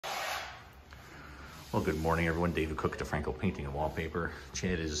Well, good morning, everyone. David Cook at Franco Painting and Wallpaper.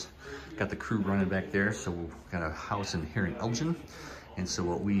 Chad has got the crew running back there, so we've got a house in here in Elgin. And so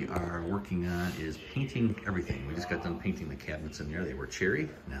what we are working on is painting everything. We just got done painting the cabinets in there. They were cherry.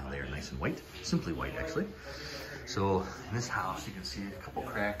 Now they are nice and white, simply white, actually. So in this house, you can see a couple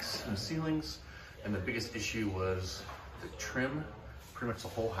cracks in the ceilings. And the biggest issue was the trim. Pretty much the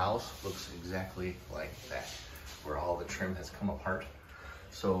whole house looks exactly like that, where all the trim has come apart.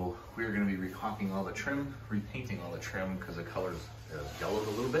 So we're going to be re-caulking all the trim, repainting all the trim because the colors yellowed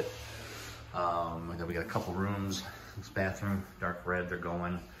a little bit. And then we got a couple rooms. This bathroom, dark red, they're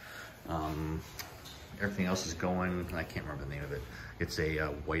going. Everything else is going. I can't remember the name of it. It's a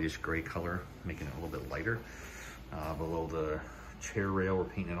whitish gray color, making it a little bit lighter. Below the chair rail, we're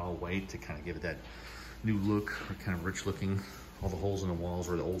painting it all white to kind of give it that new look, or kind of rich looking. All the holes in the walls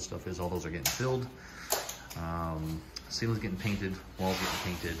where the old stuff is, all those are getting filled. Ceiling's getting painted, walls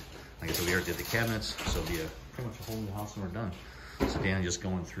getting painted. Like I said, we already did the cabinets, so it'll be pretty much a whole new house and we're done. So Dan's just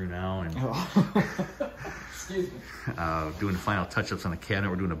going through now and doing the final touch-ups on the cabinet.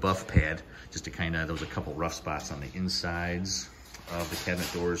 We're doing a buff pad just to kind of, there was a couple rough spots on the insides of the cabinet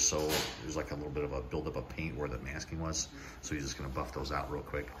doors, so there's like a little bit of a buildup of paint where the masking was. So he's just gonna buff those out real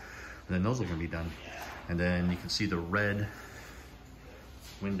quick. And then those are gonna be done. And then you can see the red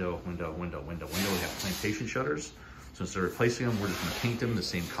window. We have plantation shutters. So instead of replacing them, we're just gonna paint them the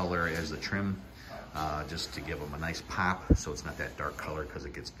same color as the trim, just to give them a nice pop, so it's not that dark color, because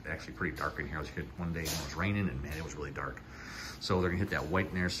it gets actually pretty dark in here. I was here one day and it was raining, and man, it was really dark. So they're gonna hit that white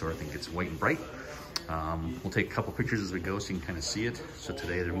in there, so I think it's white and bright. We'll take a couple pictures as we go so you can kind of see it. So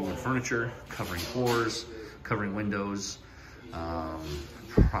today they're moving furniture, covering floors, covering windows.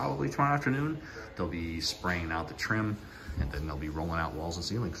 Probably tomorrow afternoon, they'll be spraying out the trim, and then they'll be rolling out walls and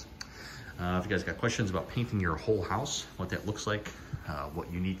ceilings. If you guys got questions about painting your whole house, what that looks like,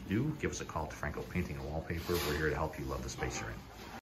 what you need to do, give us a call to Franco Painting and Wallpaper. We're here to help you love the space you're in.